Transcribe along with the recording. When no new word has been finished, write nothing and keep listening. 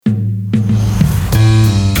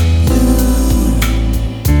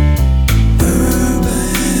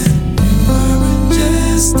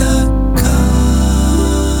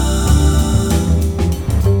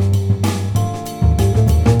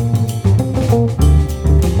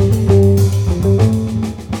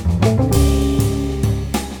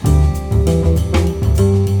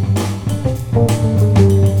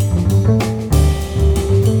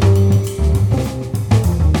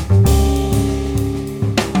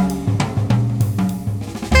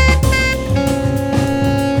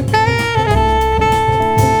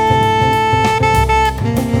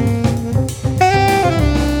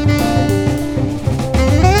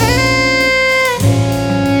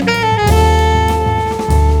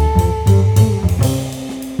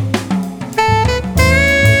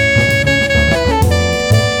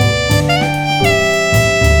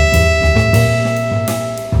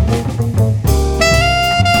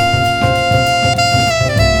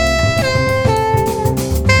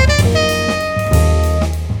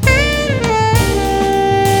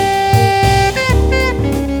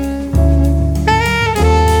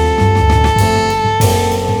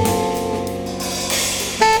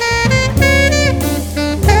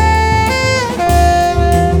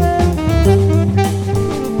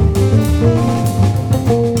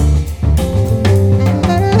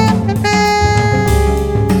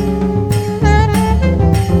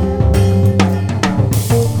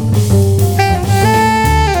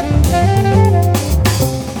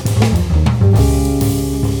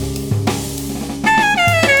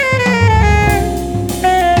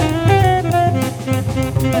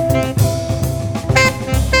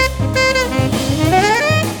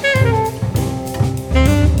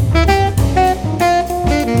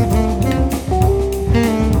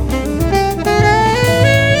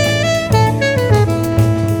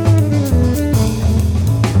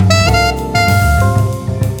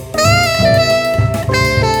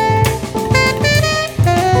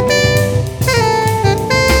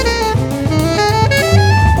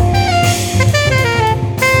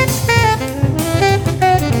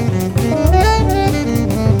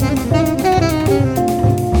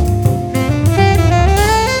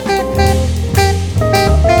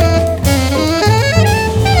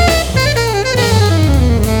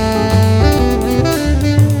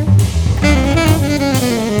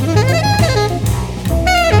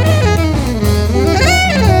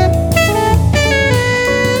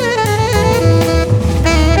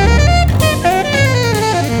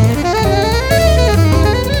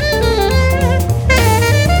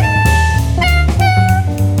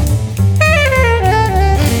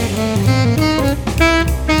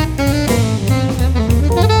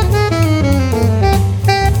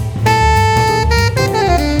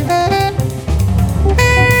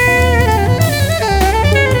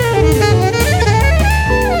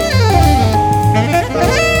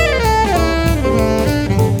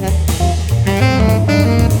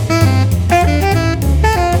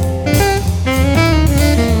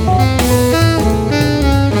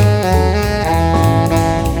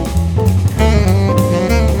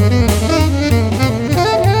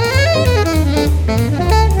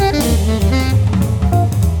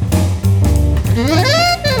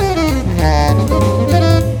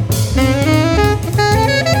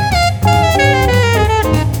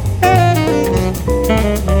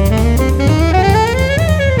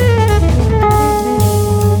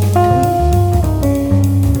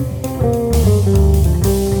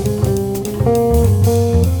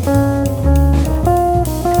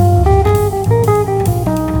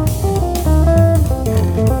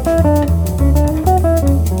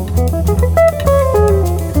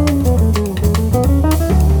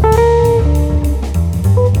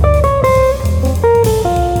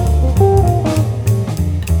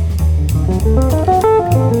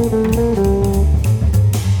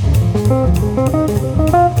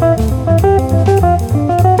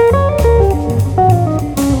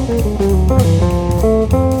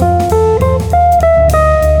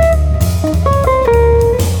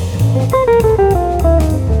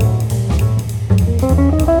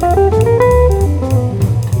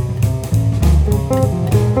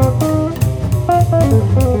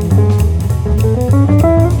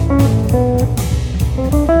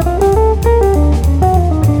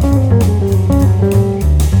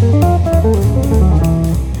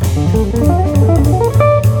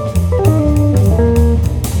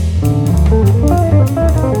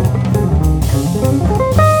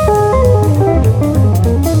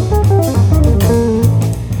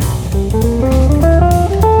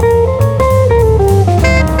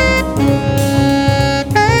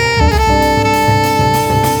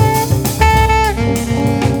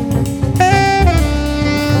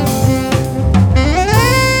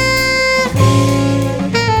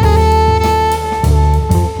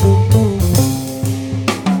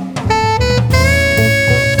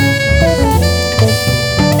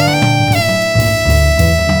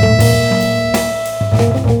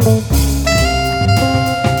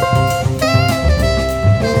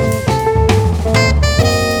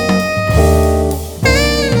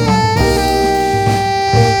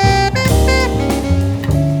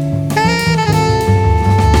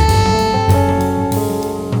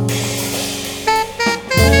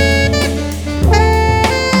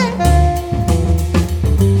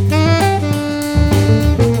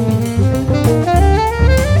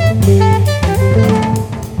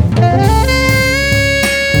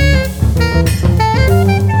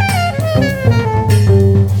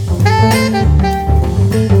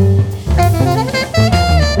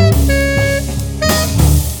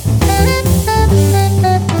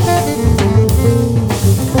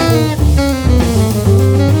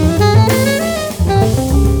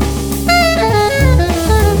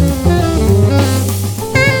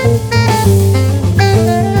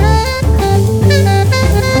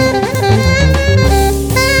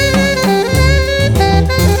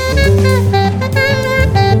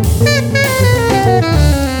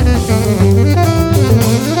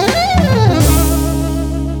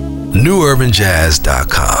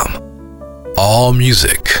NewUrbanJazz.com. All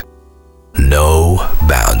music, no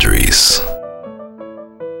boundaries.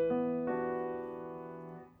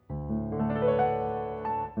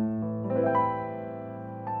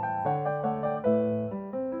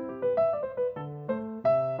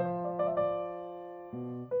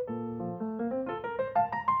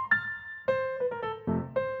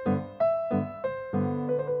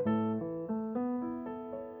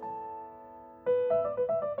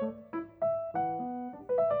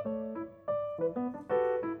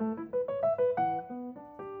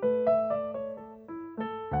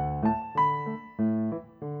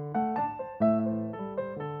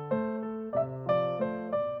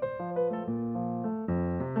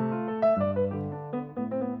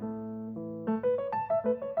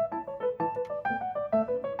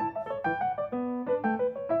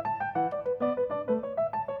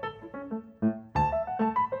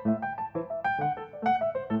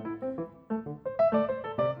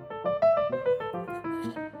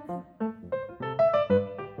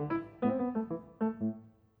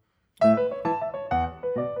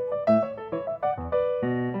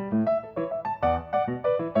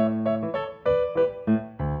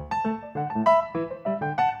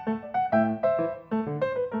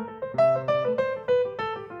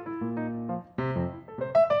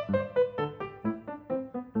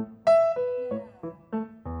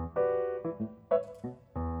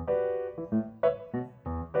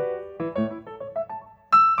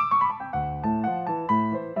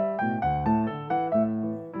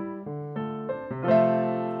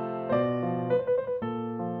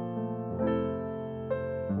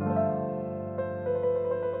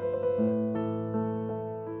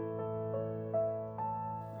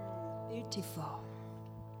 Beautiful.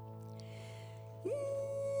 In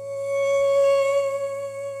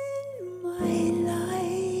my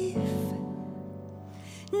life,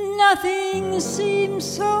 nothing seems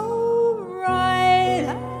so right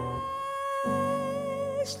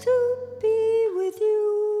as to be with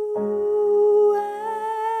you.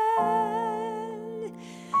 And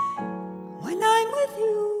when I'm with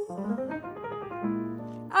you,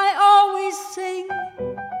 I always sing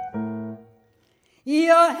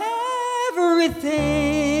your everything,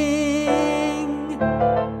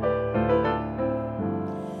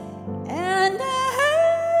 and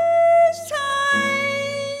as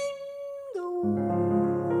time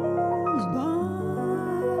goes by,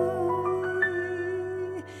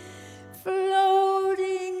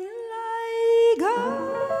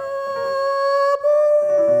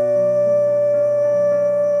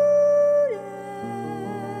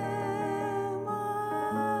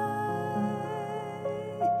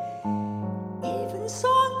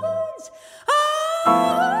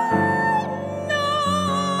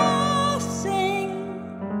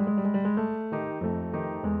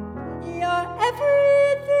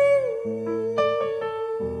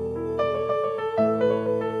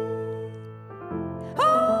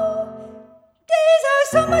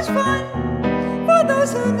 much fun for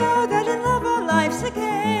those who know that in love our life's a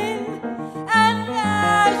game. And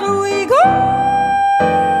as we go,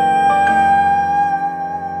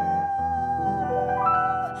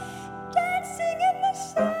 dancing in the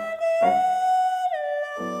sun in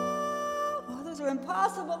love. Oh, those are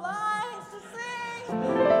impossible lines to sing.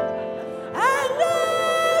 And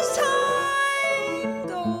as time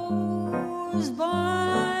goes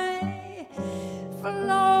by,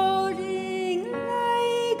 floating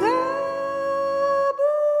like a bird,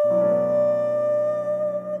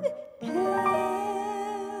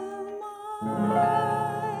 am I?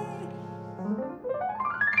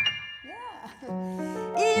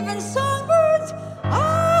 Yeah. Even songbirds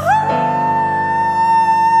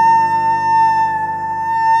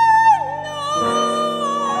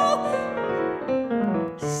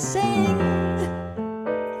sing.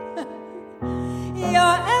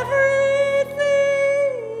 You're everything.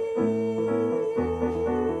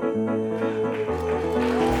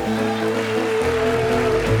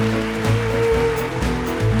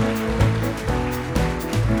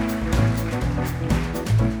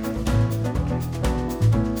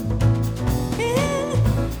 In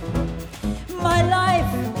my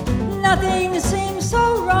life, nothing seems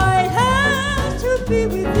so right as to be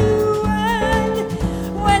with you. And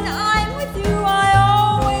when I'm with you, I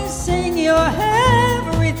always sing you're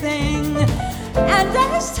everything. And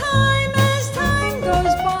as time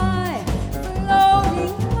goes by,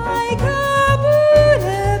 floating like a bird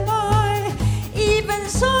am I. Even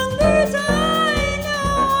songbirds I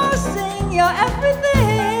know sing you're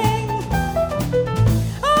everything.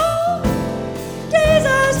 Oh, days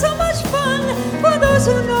are so much fun for those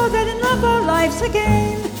who know that in love our life's a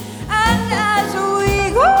game. And as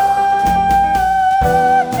we go,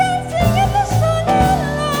 dancing in the sun in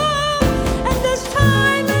love. And as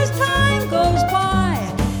time goes by,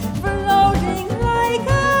 floating like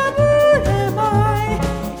a bird am I.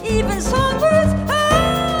 Even songbirds I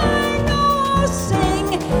know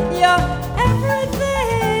sing you're everything.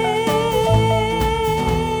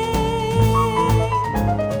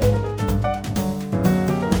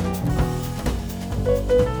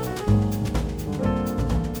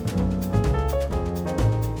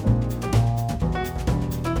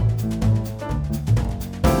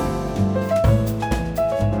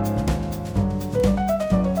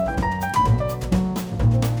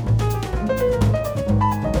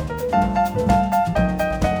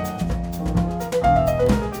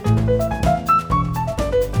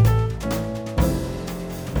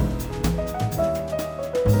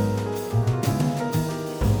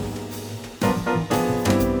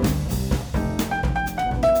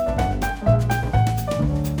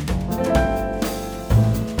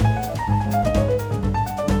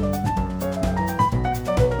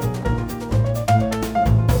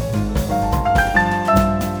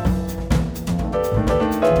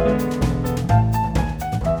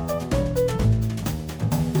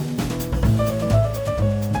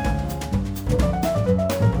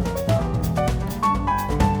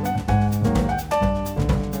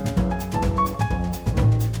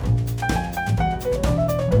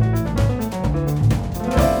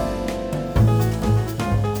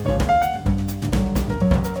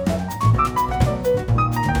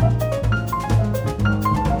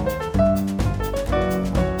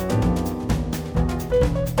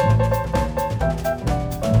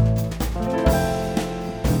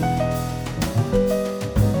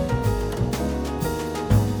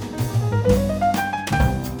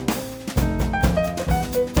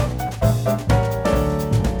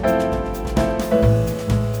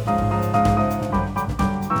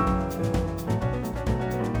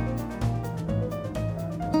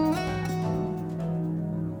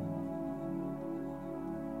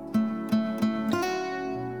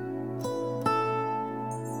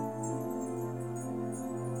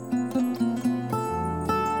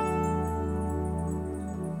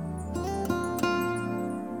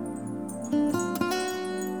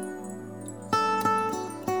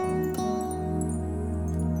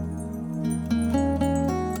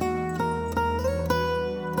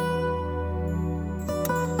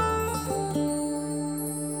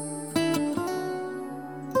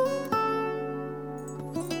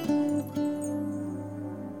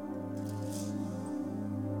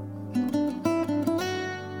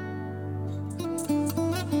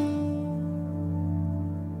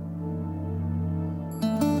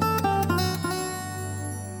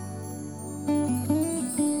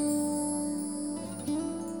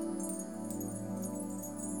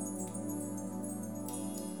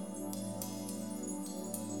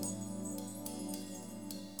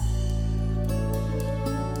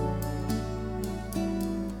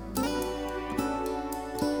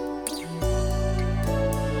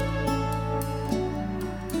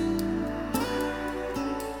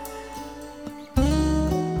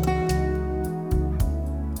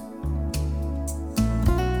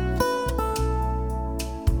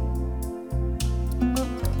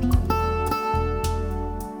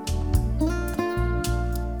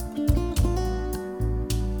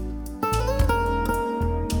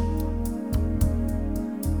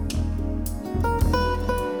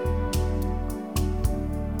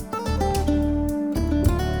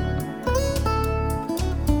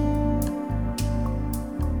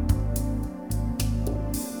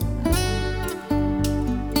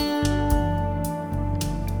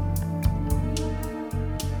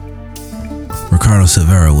 Ricardo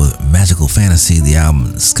Silveira with Magical Fantasy. The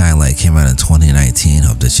album Skylight came out in 2019.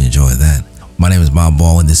 Hope that you enjoyed that. My name is Bob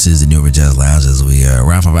Baldwin. This is the New Urban Jazz Lounge. As we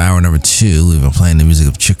wrap up hour number 2, we've been playing the music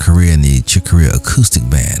of Chick Corea and the Chick Corea Acoustic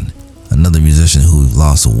Band. Another musician who we've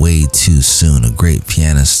lost way too soon. A great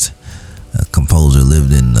pianist, a composer,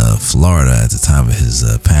 lived in Florida at the time of his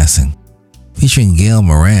passing. Featuring Gail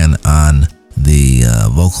Moran on the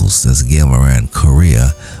vocals. That's Gail Moran,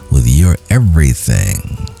 Corea, with Your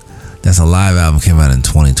Everything. That's a live album, came out in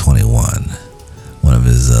 2021. One of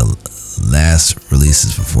his last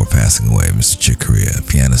releases before passing away, Mr. Chick Corea,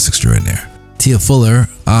 pianist extraordinaire. Tia Fuller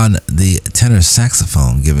on the tenor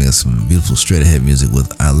saxophone, giving us some beautiful straight-ahead music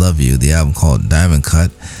with I Love You, the album called Diamond Cut.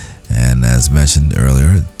 And as mentioned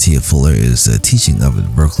earlier, Tia Fuller is teaching up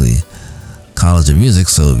at Berkeley College of Music.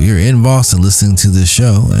 So if you're in Boston listening to this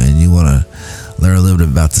show and you want to learn a little bit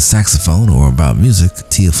about the saxophone or about music,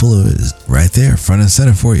 Tia Fuller is right there, front and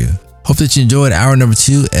center for you. Hope that you enjoyed hour number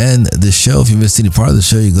 2 and the show. If you missed any part of the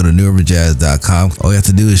show, you go to newurbanjazz.com. All you have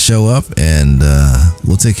to do is show up and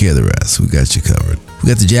we'll take care of the rest. We got you covered. We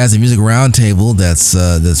got the Jazz and Music Roundtable that's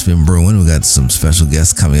been brewing. We got some special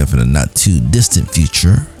guests coming up in the not too distant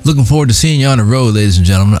future. Looking forward to seeing you on the road, ladies and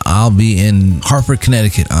gentlemen. I'll be in Hartford,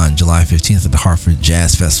 Connecticut on July 15th at the Hartford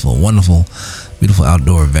Jazz Festival. Wonderful, beautiful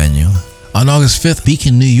outdoor venue. On August 5th,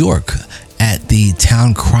 Beacon, New York, at the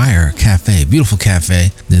Town Crier Cafe. Beautiful cafe.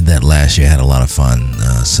 Did that last year. Had a lot of fun.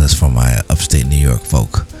 So that's from my upstate New York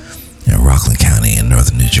folk in Rockland County in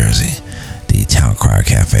northern New Jersey. The Town Crier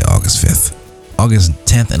Cafe, August 5th. August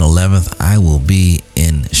 10th and 11th, I will be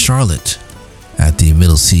in Charlotte at the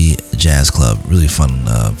Middle Sea Jazz Club. Really fun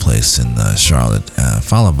place in Charlotte.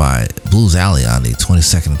 Followed by Blues Alley on the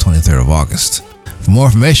 22nd and 23rd of August. For more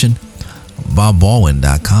information,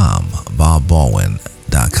 bobbaldwin.com.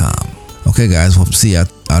 bobbaldwin.com. Okay, guys, hope to see you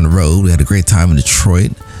out on the road. We had a great time in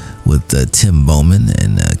Detroit with Tim Bowman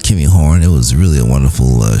and Kimmy Horn. It was really a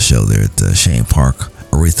wonderful show there at Cheyne Park,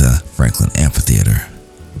 Aretha Franklin Amphitheater.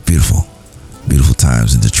 Beautiful, beautiful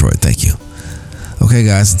times in Detroit. Thank you. Okay,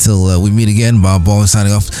 guys, until we meet again, Bob Baldwin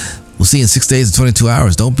signing off. We'll see you in 6 days and 22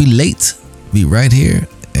 hours. Don't be late. Be right here,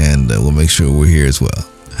 and we'll make sure we're here as well.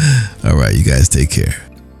 All right, you guys take care.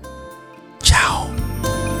 Ciao.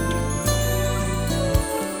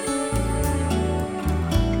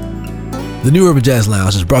 The New Urban Jazz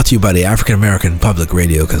Lounge is brought to you by the African American Public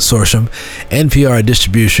Radio Consortium, NPR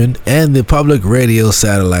Distribution, and the Public Radio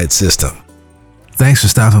Satellite System. Thanks for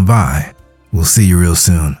stopping by. We'll see you real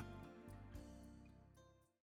soon.